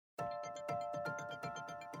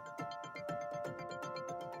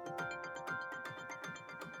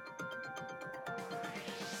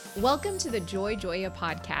Welcome to the Joy Joya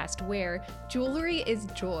podcast, where jewelry is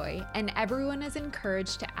joy and everyone is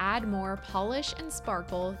encouraged to add more polish and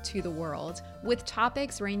sparkle to the world, with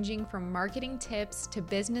topics ranging from marketing tips to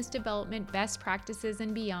business development best practices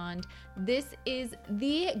and beyond. This is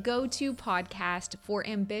the go-to podcast for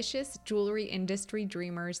ambitious jewelry industry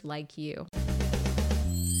dreamers like you.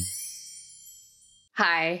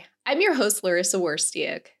 Hi, I'm your host, Larissa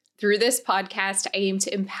Werstiuk. Through this podcast, I aim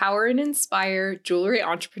to empower and inspire jewelry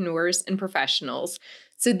entrepreneurs and professionals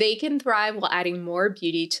so they can thrive while adding more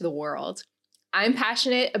beauty to the world. I'm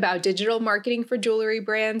passionate about digital marketing for jewelry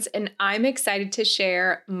brands, and I'm excited to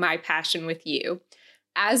share my passion with you.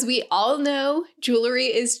 As we all know, jewelry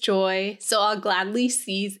is joy, so I'll gladly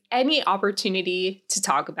seize any opportunity to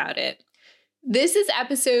talk about it. This is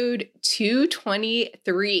episode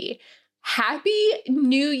 223. Happy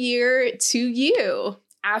New Year to you!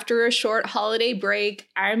 After a short holiday break,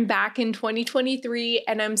 I'm back in 2023,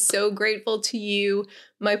 and I'm so grateful to you,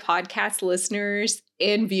 my podcast listeners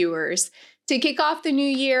and viewers. To kick off the new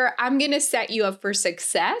year, I'm going to set you up for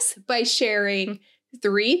success by sharing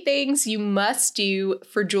 3 things you must do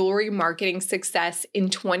for jewelry marketing success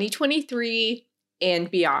in 2023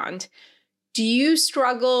 and beyond. Do you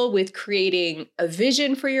struggle with creating a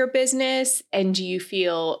vision for your business, and do you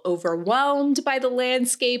feel overwhelmed by the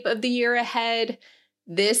landscape of the year ahead?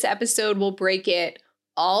 This episode will break it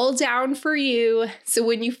all down for you, so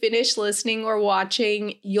when you finish listening or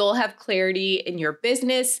watching, you'll have clarity in your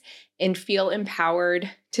business and feel empowered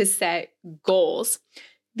to set goals.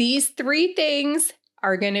 These 3 things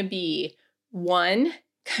are going to be 1,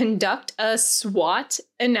 conduct a SWOT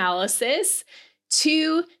analysis,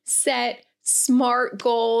 2, set SMART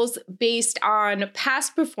goals based on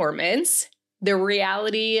past performance, the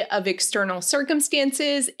reality of external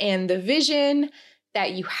circumstances, and the vision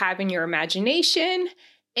that you have in your imagination,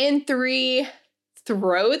 and 3,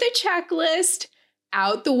 throw the checklist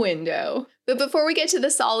out the window. But before we get to the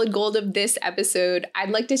solid gold of this episode, I'd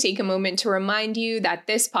like to take a moment to remind you that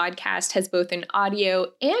this podcast has both an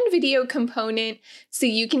audio and video component, so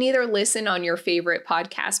you can either listen on your favorite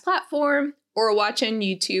podcast platform or watch on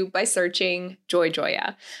YouTube by searching Joy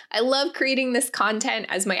Joya. I love creating this content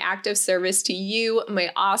as my act of service to you,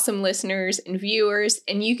 my awesome listeners and viewers,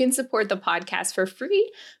 and you can support the podcast for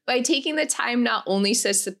free by taking the time not only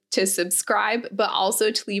to subscribe, but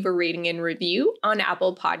also to leave a rating and review on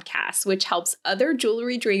Apple Podcasts, which helps other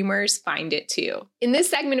jewelry dreamers find it too. In this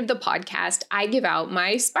segment of the podcast, I give out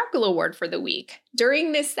my Sparkle Award for the week.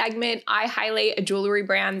 During this segment, I highlight a jewelry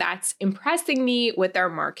brand that's impressing me with their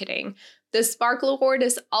marketing. The Sparkle Award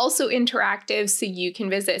is also interactive, so you can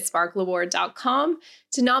visit sparkleaward.com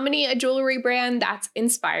to nominate a jewelry brand that's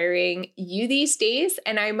inspiring you these days,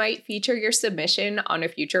 and I might feature your submission on a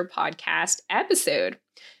future podcast episode.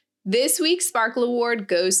 This week's Sparkle Award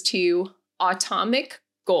goes to Atomic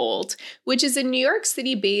Gold, which is a New York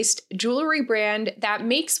City-based jewelry brand that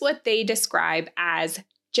makes what they describe as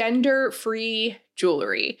gender-free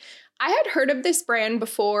jewelry. I had heard of this brand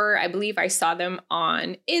before. I believe I saw them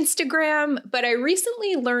on Instagram, but I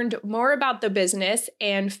recently learned more about the business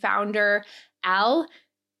and founder Al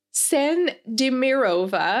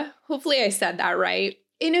Sendemirova, hopefully I said that right,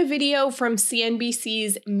 in a video from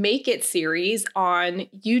CNBC's Make It series on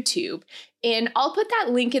YouTube. And I'll put that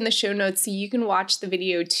link in the show notes so you can watch the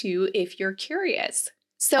video too if you're curious.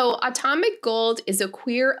 So Atomic Gold is a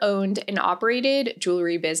queer-owned and operated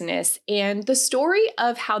jewelry business, and the story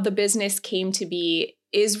of how the business came to be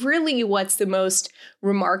is really what's the most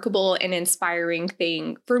remarkable and inspiring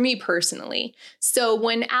thing for me personally. So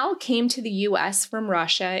when Al came to the US from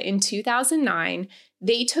Russia in 2009,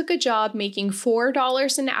 they took a job making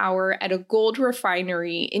 $4 an hour at a gold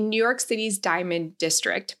refinery in New York City's Diamond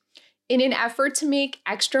District. In an effort to make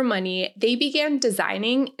extra money, they began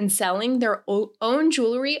designing and selling their own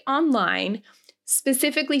jewelry online,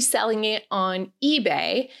 specifically selling it on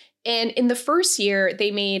eBay. And in the first year,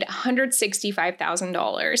 they made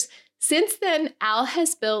 $165,000. Since then, Al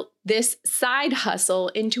has built this side hustle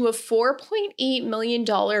into a $4.8 million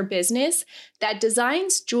business that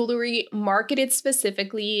designs jewelry marketed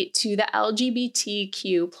specifically to the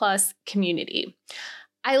LGBTQ plus community.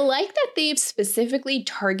 I like that they've specifically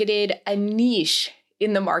targeted a niche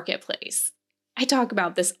in the marketplace. I talk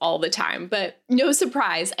about this all the time, but no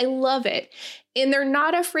surprise, I love it. And they're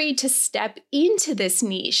not afraid to step into this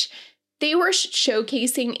niche. They were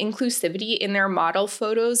showcasing inclusivity in their model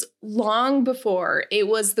photos long before it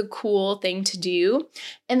was the cool thing to do.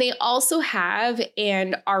 And they also have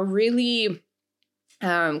and are really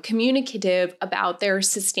communicative about their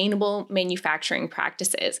sustainable manufacturing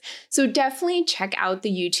practices. So definitely check out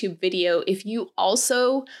the YouTube video if you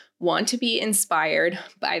also want to be inspired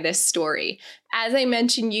by this story. As I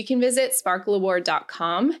mentioned, you can visit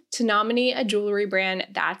sparkleaward.com to nominate a jewelry brand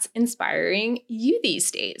that's inspiring you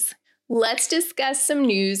these days. Let's discuss some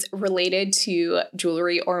news related to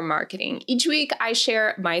jewelry or marketing. Each week, I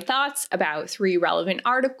share my thoughts about 3 relevant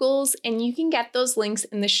articles, and you can get those links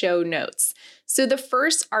in the show notes. So the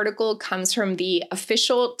first article comes from the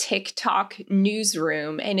official TikTok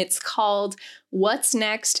newsroom, and it's called What's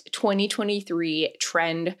Next 2023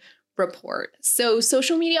 Trend Report. So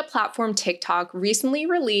social media platform TikTok recently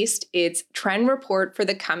released its trend report for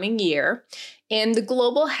the coming year. And the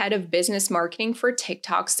global head of business marketing for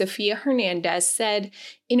TikTok, Sofia Hernandez, said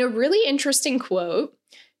in a really interesting quote,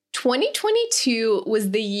 2022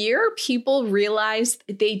 was the year people realized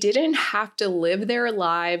they didn't have to live their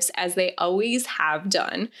lives as they always have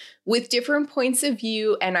done, with different points of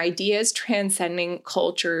view and ideas transcending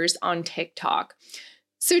cultures on TikTok.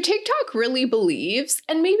 So TikTok really believes,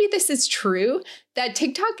 and maybe this is true, that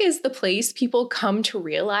TikTok is the place people come to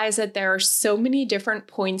realize that there are so many different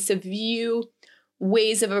points of view,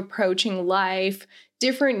 ways of approaching life,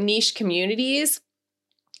 different niche communities,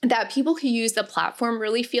 that people who use the platform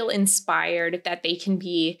really feel inspired that they can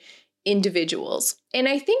be individuals. And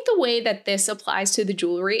I think the way that this applies to the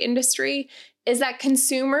jewelry industry is that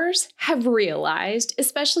consumers have realized,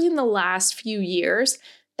 especially in the last few years,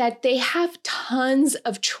 that they have tons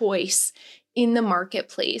of choice in the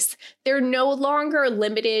marketplace. They're no longer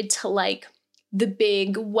limited to the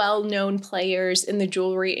big, well-known players in the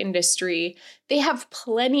jewelry industry. They have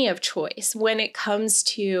plenty of choice when it comes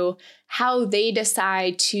to how they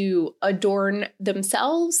decide to adorn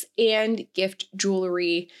themselves and gift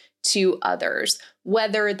jewelry to others,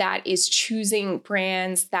 whether that is choosing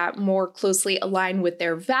brands that more closely align with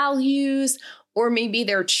their values, or maybe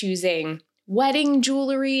they're choosing wedding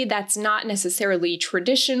jewelry that's not necessarily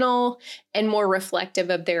traditional and more reflective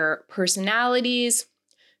of their personalities.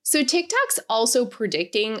 So TikTok's also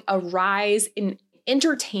predicting a rise in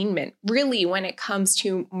entertainment, really, when it comes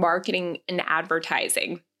to marketing and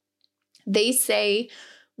advertising. They say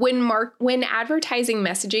when advertising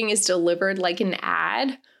messaging is delivered like an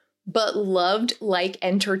ad, but loved like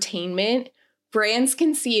entertainment, brands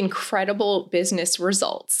can see incredible business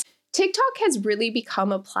results. TikTok has really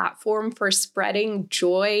become a platform for spreading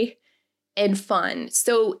joy and fun.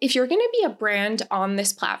 So if you're going to be a brand on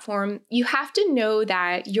this platform, you have to know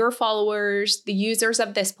that your followers, the users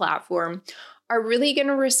of this platform, are really going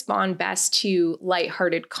to respond best to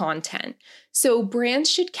lighthearted content. So brands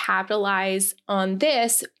should capitalize on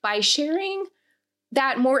this by sharing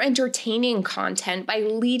that more entertaining content by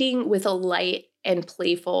leading with a light and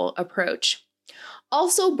playful approach.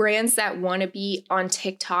 Also, brands that want to be on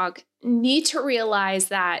TikTok need to realize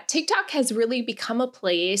that TikTok has really become a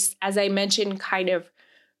place, as I mentioned kind of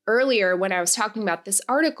earlier when I was talking about this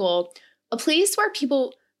article, a place where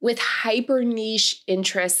people with hyper niche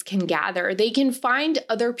interests can gather. They can find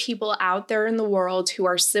other people out there in the world who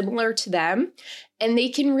are similar to them, and they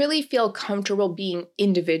can really feel comfortable being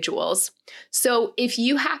individuals. So if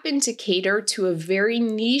you happen to cater to a very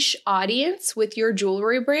niche audience with your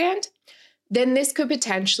jewelry brand, then this could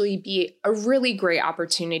potentially be a really great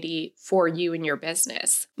opportunity for you and your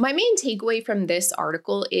business. My main takeaway from this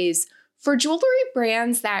article is for jewelry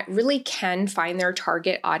brands that really can find their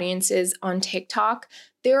target audiences on TikTok,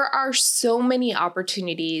 there are so many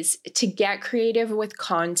opportunities to get creative with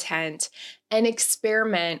content and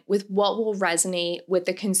experiment with what will resonate with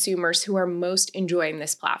the consumers who are most enjoying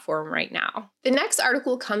this platform right now. The next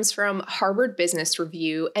article comes from Harvard Business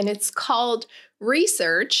Review, and it's called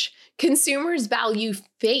Research: Consumers Value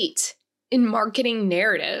Fate in Marketing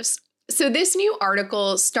Narratives. So this new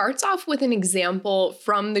article starts off with an example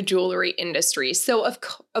from the jewelry industry. So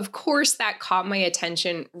of course that caught my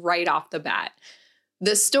attention right off the bat.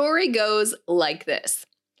 The story goes like this.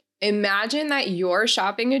 Imagine that you're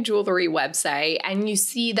shopping a jewelry website and you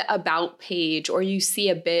see the about page, or you see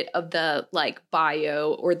a bit of the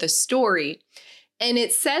bio or the story. And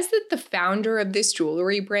it says that the founder of this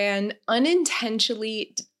jewelry brand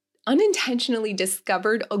unintentionally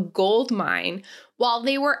discovered a gold mine while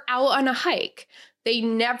they were out on a hike. They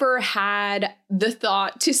never had the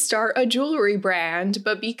thought to start a jewelry brand,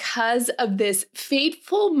 but because of this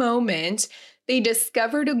fateful moment, they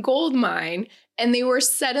discovered a gold mine and they were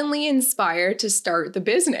suddenly inspired to start the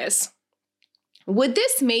business. Would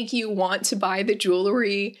this make you want to buy the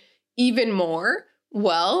jewelry even more?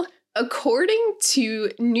 Well, according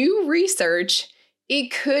to new research,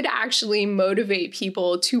 it could actually motivate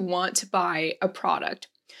people to want to buy a product.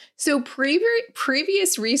 So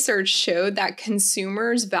previous research showed that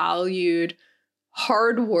consumers valued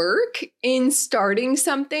hard work in starting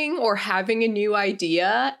something or having a new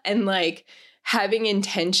idea and like having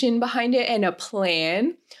intention behind it and a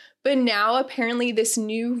plan. But now apparently this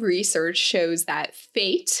new research shows that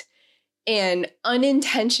fate and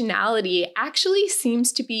unintentionality actually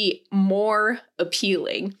seems to be more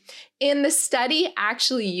appealing. And the study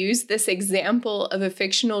actually used this example of a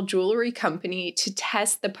fictional jewelry company to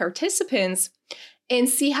test the participants and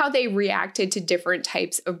see how they reacted to different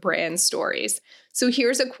types of brand stories. So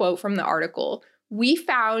here's a quote from the article. We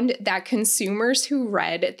found that consumers who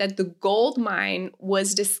read that the gold mine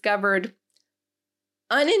was discovered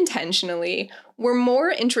unintentionally were more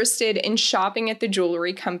interested in shopping at the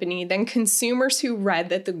jewelry company than consumers who read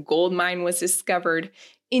that the gold mine was discovered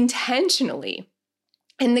intentionally.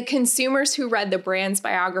 And the consumers who read the brand's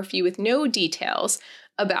biography with no details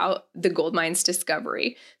about the gold mine's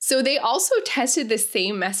discovery. So they also tested the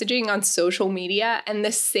same messaging on social media, and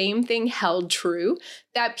the same thing held true,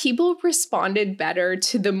 that people responded better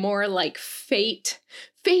to the more like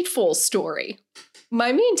fateful story.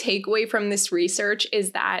 My main takeaway from this research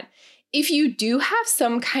is that if you do have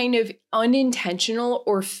some kind of unintentional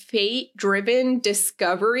or fate-driven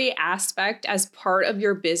discovery aspect as part of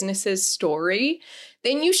your business's story,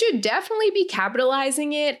 then you should definitely be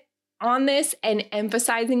capitalizing it on this and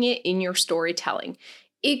emphasizing it in your storytelling.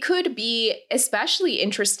 It could be especially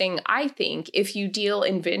interesting, I think, if you deal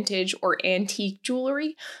in vintage or antique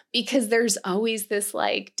jewelry, because there's always this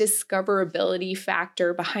like discoverability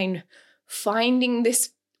factor behind finding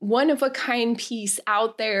this one-of-a-kind piece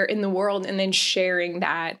out there in the world and then sharing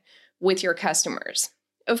that with your customers.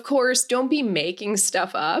 Of course, don't be making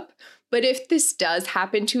stuff up, but if this does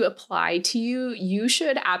happen to apply to you, you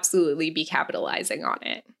should absolutely be capitalizing on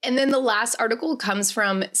it. And then the last article comes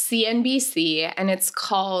from CNBC, and it's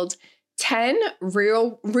called 10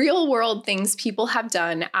 real world things people have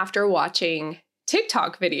done after watching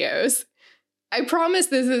TikTok videos. I promise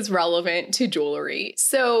this is relevant to jewelry.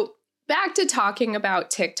 So back to talking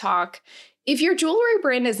about TikTok. If your jewelry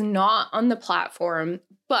brand is not on the platform,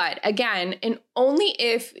 but again, and only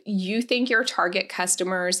if you think your target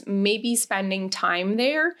customers may be spending time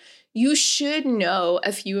there, you should know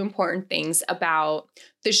a few important things about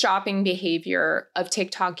the shopping behavior of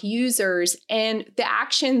TikTok users and the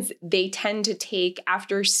actions they tend to take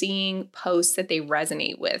after seeing posts that they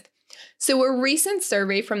resonate with. So a recent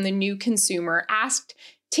survey from The New Consumer asked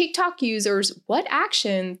TikTok users what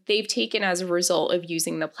action they've taken as a result of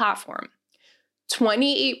using the platform.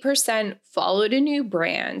 28% followed a new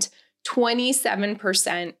brand,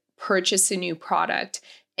 27% purchased a new product,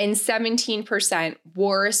 and 17%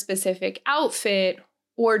 wore a specific outfit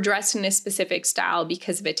or dressed in a specific style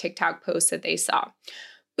because of a TikTok post that they saw.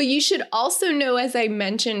 But you should also know, as I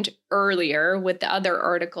mentioned earlier with the other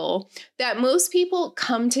article, that most people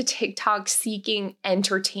come to TikTok seeking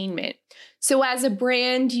entertainment. So as a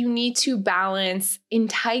brand, you need to balance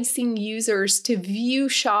enticing users to view,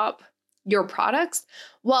 shop your products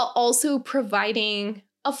while also providing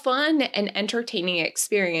a fun and entertaining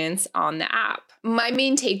experience on the app. My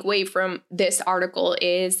main takeaway from this article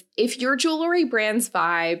is if your jewelry brand's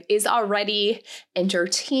vibe is already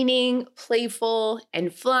entertaining, playful,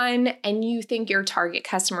 and fun, and you think your target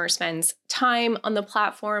customer spends time on the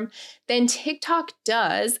platform, then TikTok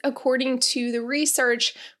does, according to the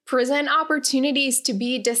research, present opportunities to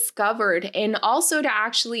be discovered and also to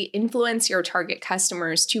actually influence your target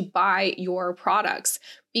customers to buy your products,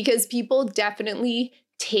 because people definitely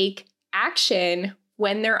take action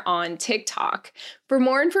when they're on TikTok. For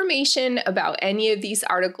more information about any of these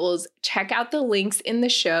articles, check out the links in the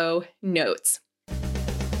show notes.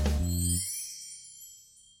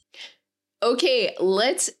 Okay,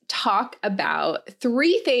 let's talk about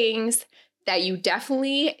 3 things that you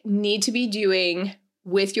definitely need to be doing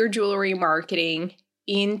with your jewelry marketing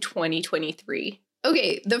in 2023.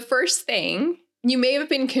 Okay, the first thing, you may have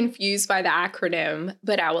been confused by the acronym,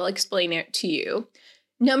 but I will explain it to you.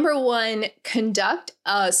 Number 1, conduct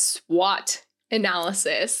a SWOT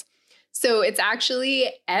analysis. So it's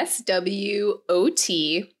actually SWOT,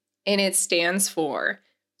 and it stands for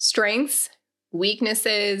strengths,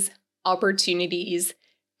 weaknesses, opportunities,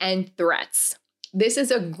 and threats. This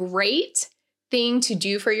is a great thing to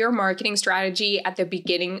do for your marketing strategy at the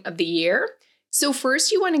beginning of the year. So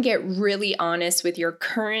first, you want to get really honest with your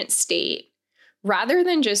current state, rather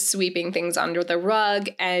than just sweeping things under the rug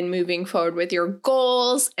and moving forward with your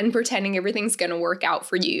goals and pretending everything's going to work out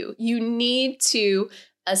for you. You need to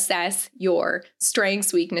assess your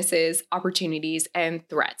strengths, weaknesses, opportunities, and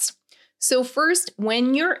threats. So first,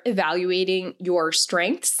 when you're evaluating your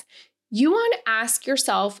strengths, you want to ask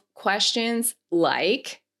yourself questions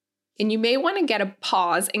like, and you may want to get a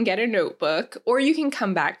pause and get a notebook, or you can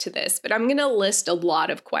come back to this, but I'm going to list a lot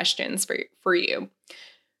of questions for you.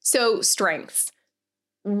 So, strengths.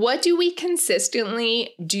 What do we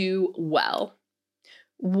consistently do well?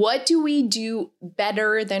 What do we do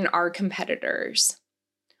better than our competitors?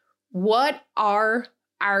 What are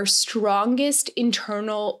our strongest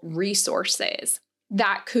internal resources?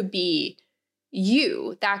 That could be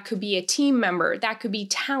you, that could be a team member, that could be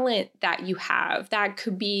talent that you have, that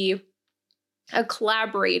could be a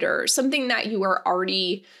collaborator, something that you are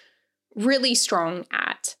already really strong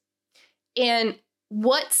at. And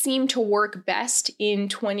what seemed to work best in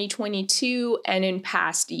 2022 and in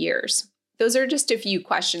past years? Those are just a few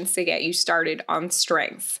questions to get you started on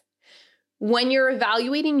strengths. When you're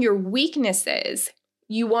evaluating your weaknesses,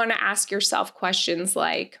 you want to ask yourself questions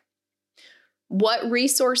like, what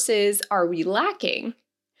resources are we lacking?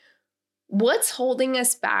 What's holding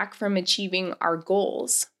us back from achieving our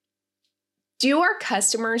goals? Do our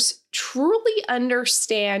customers truly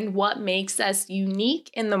understand what makes us unique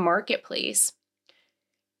in the marketplace?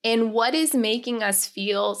 And what is making us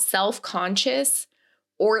feel self-conscious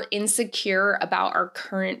or insecure about our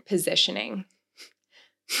current positioning?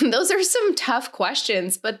 Those are some tough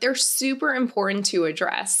questions, but they're super important to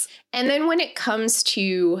address. And then when it comes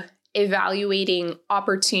to evaluating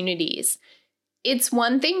opportunities, it's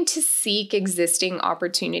one thing to seek existing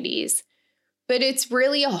opportunities, but it's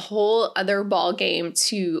really a whole other ballgame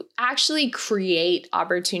to actually create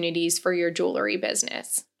opportunities for your jewelry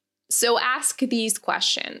business. So ask these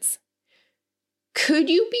questions. Could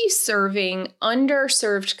you be serving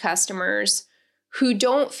underserved customers who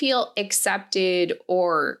don't feel accepted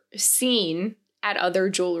or seen at other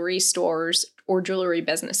jewelry stores or jewelry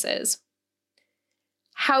businesses?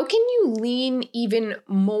 How can you lean even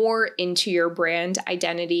more into your brand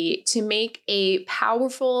identity to make a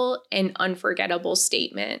powerful and unforgettable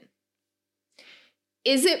statement?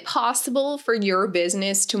 Is it possible for your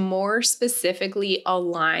business to more specifically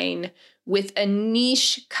align with a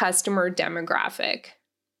niche customer demographic?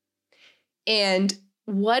 And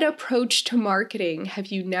what approach to marketing have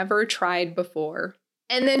you never tried before?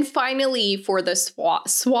 And then finally, for the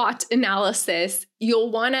SWOT analysis,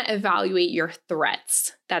 you'll want to evaluate your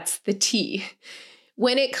threats. That's the T.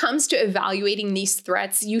 When it comes to evaluating these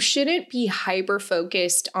threats, you shouldn't be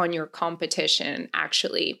hyper-focused on your competition,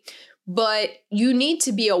 actually. But you need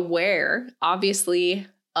to be aware, obviously,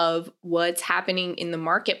 of what's happening in the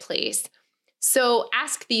marketplace. So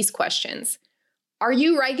ask these questions. Are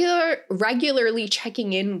you regularly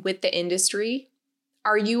checking in with the industry?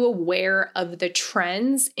 Are you aware of the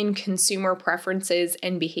trends in consumer preferences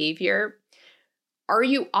and behavior? Are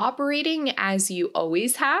you operating as you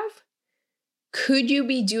always have? Could you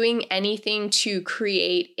be doing anything to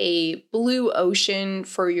create a blue ocean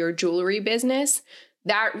for your jewelry business?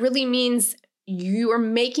 That really means you are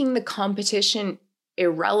making the competition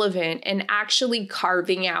irrelevant and actually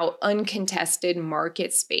carving out uncontested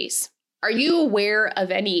market space. Are you aware of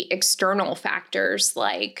any external factors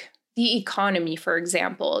like the economy, for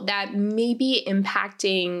example, that may be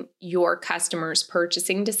impacting your customers'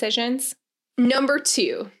 purchasing decisions? Number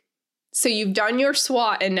 2, so you've done your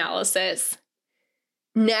SWOT analysis.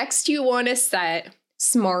 Next, you want to set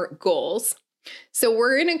SMART goals. So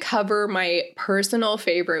we're going to cover my personal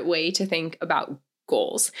favorite way to think about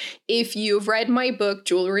goals. If you've read my book,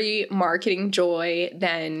 Jewelry Marketing Joy,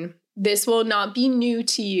 then this will not be new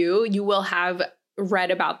to you. You will have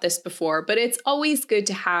read about this before, but it's always good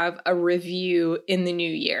to have a review in the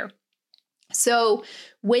new year. So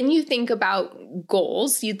when you think about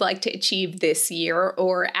goals you'd like to achieve this year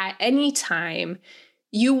or at any time,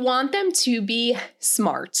 you want them to be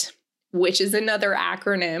SMART, which is another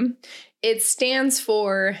acronym. It stands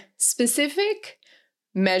for specific,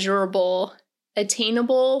 measurable,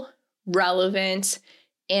 attainable, relevant,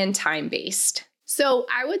 and time-based. So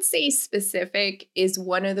I would say specific is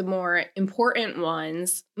one of the more important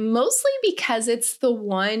ones, mostly because it's the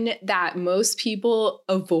one that most people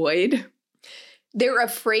avoid. They're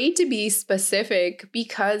afraid to be specific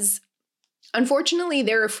because, unfortunately,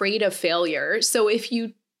 they're afraid of failure. So if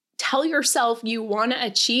you tell yourself you want to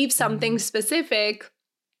achieve something specific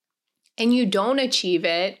and you don't achieve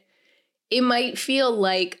it, it might feel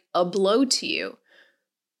like a blow to you.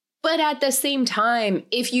 But at the same time,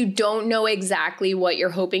 if you don't know exactly what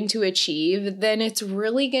you're hoping to achieve, then it's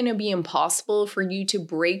really going to be impossible for you to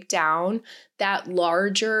break down that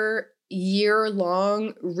larger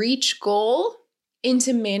year-long reach goal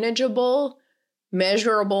into manageable,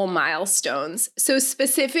 measurable milestones. So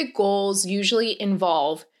specific goals usually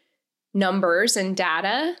involve numbers and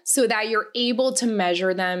data so that you're able to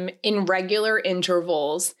measure them in regular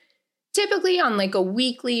intervals typically on like a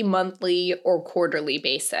weekly, monthly, or quarterly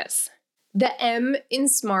basis. The M in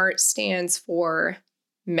SMART stands for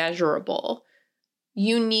measurable.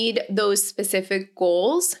 You need those specific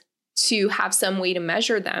goals to have some way to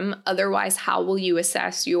measure them. Otherwise, how will you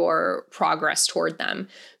assess your progress toward them?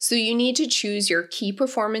 So you need to choose your key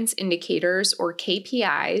performance indicators or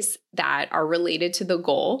KPIs that are related to the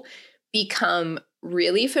goal, become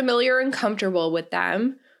really familiar and comfortable with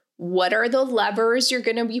them. What are the levers you're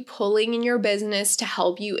going to be pulling in your business to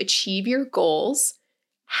help you achieve your goals?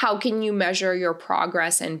 How can you measure your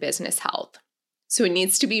progress and business health? So it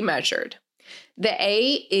needs to be measured. The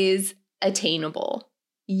A is attainable.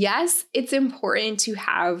 Yes, it's important to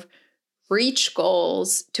have reach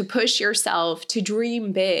goals, to push yourself, to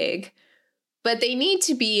dream big, but they need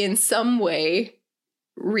to be in some way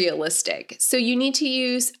realistic. So you need to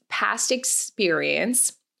use past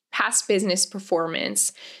experience, past business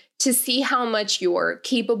performance to see how much you're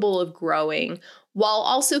capable of growing, while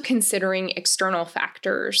also considering external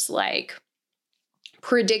factors like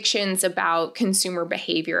predictions about consumer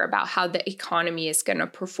behavior, about how the economy is going to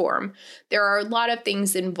perform. There are a lot of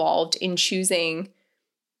things involved in choosing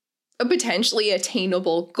a potentially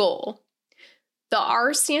attainable goal. The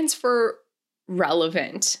R stands for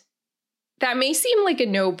relevant. That may seem like a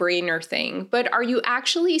no-brainer thing, but are you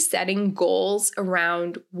actually setting goals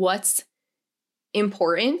around what's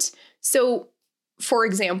important? So, for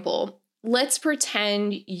example, let's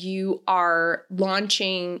pretend you are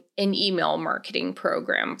launching an email marketing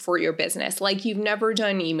program for your business, like you've never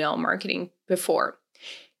done email marketing before.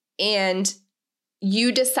 And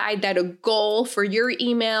you decide that a goal for your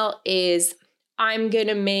email is, I'm going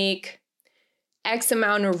to make X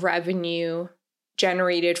amount of revenue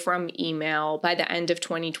generated from email by the end of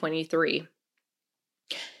 2023.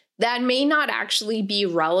 That may not actually be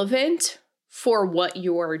relevant for what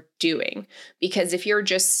you're doing. Because if you're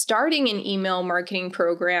just starting an email marketing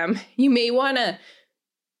program, you may want to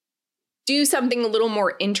do something a little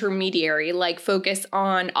more intermediary, like focus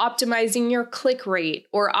on optimizing your click rate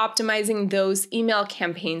or optimizing those email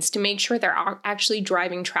campaigns to make sure they're actually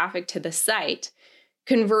driving traffic to the site.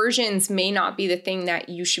 Conversions may not be the thing that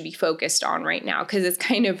you should be focused on right now because it's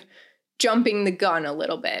kind of jumping the gun a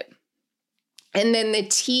little bit. And then the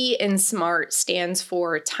T in SMART stands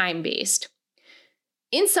for time-based.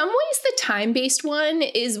 In some ways, the time-based one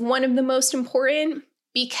is one of the most important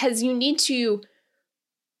because you need to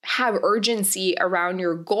have urgency around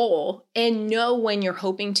your goal and know when you're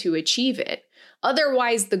hoping to achieve it.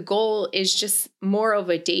 Otherwise, the goal is just more of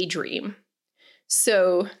a daydream.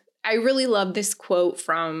 So I really love this quote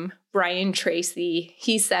from Brian Tracy.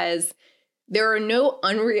 He says, "There are no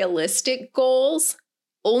unrealistic goals,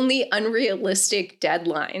 only unrealistic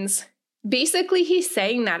deadlines." Basically, he's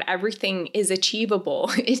saying that everything is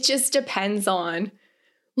achievable. It just depends on,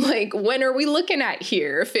 like, when are we looking at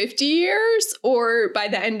here? 50 years or by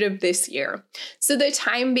the end of this year? So the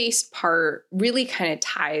time-based part really kind of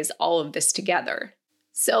ties all of this together.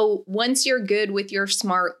 So once you're good with your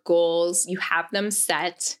SMART goals, you have them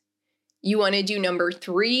set, you want to do number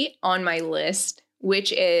 3 on my list,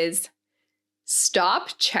 which is stop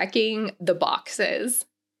checking the boxes.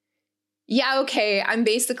 Yeah, okay, I'm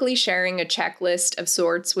basically sharing a checklist of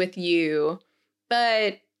sorts with you,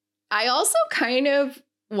 but I also kind of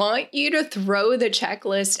want you to throw the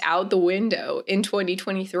checklist out the window in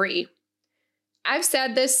 2023. I've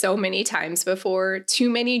said this so many times before. Too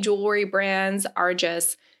many jewelry brands are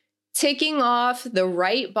just ticking off the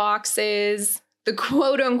right boxes, the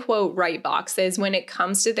quote unquote right boxes when it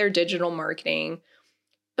comes to their digital marketing,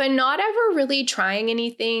 but not ever really trying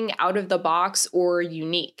anything out of the box or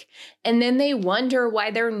unique. And then they wonder why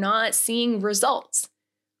they're not seeing results.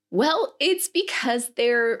 Well, it's because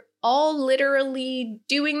they're all literally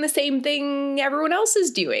doing the same thing everyone else is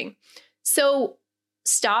doing. So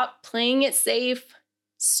stop playing it safe.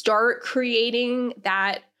 Start creating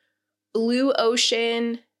that blue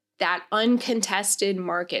ocean, that uncontested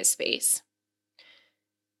market space.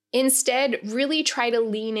 Instead, really try to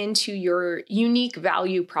lean into your unique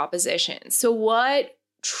value proposition. So what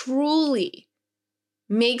truly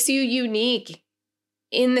makes you unique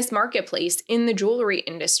in this marketplace, in the jewelry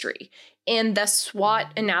industry? And the SWOT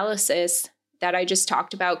analysis that I just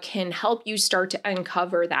talked about can help you start to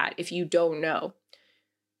uncover that if you don't know.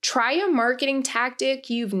 Try a marketing tactic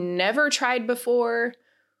you've never tried before,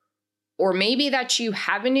 or maybe that you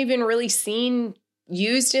haven't even really seen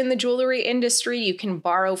used in the jewelry industry. You can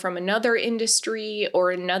borrow from another industry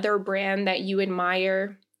or another brand that you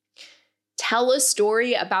admire. Tell a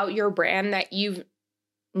story about your brand that you've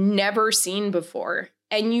never seen before.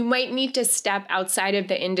 And you might need to step outside of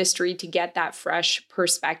the industry to get that fresh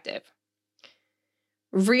perspective.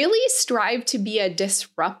 Really strive to be a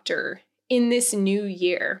disruptor in this new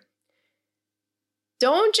year.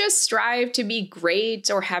 Don't just strive to be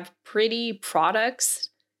great or have pretty products.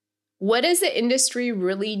 What does the industry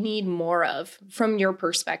really need more of from your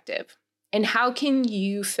perspective? And how can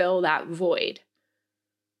you fill that void?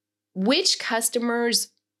 Which customers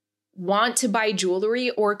want to buy jewelry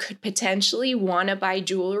or could potentially want to buy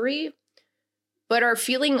jewelry, but are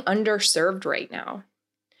feeling underserved right now?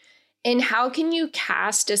 And how can you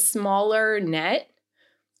cast a smaller net,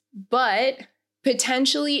 but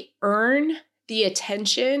potentially earn the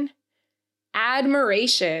attention,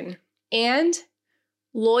 admiration, and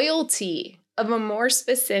loyalty of a more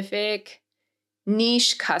specific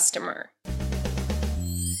niche customer?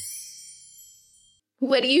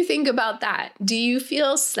 What do you think about that? Do you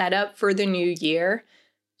feel set up for the new year?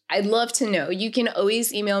 I'd love to know. You can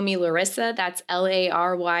always email me, Larissa, that's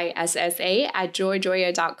LARYSSA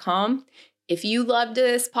 @joyjoya.com. If you loved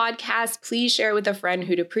this podcast, please share with a friend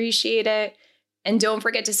who'd appreciate it. And don't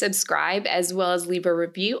forget to subscribe as well as leave a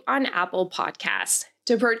review on Apple Podcasts.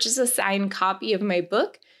 To purchase a signed copy of my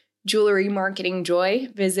book, Jewelry Marketing Joy,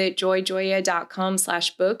 visit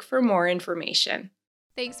joyjoya.com/book for more information.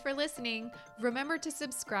 Thanks for listening. Remember to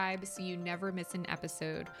subscribe so you never miss an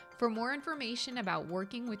episode. For more information about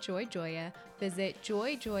working with Joy Joya, visit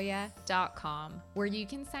joyjoya.com, where you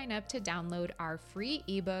can sign up to download our free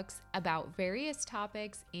ebooks about various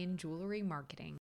topics in jewelry marketing.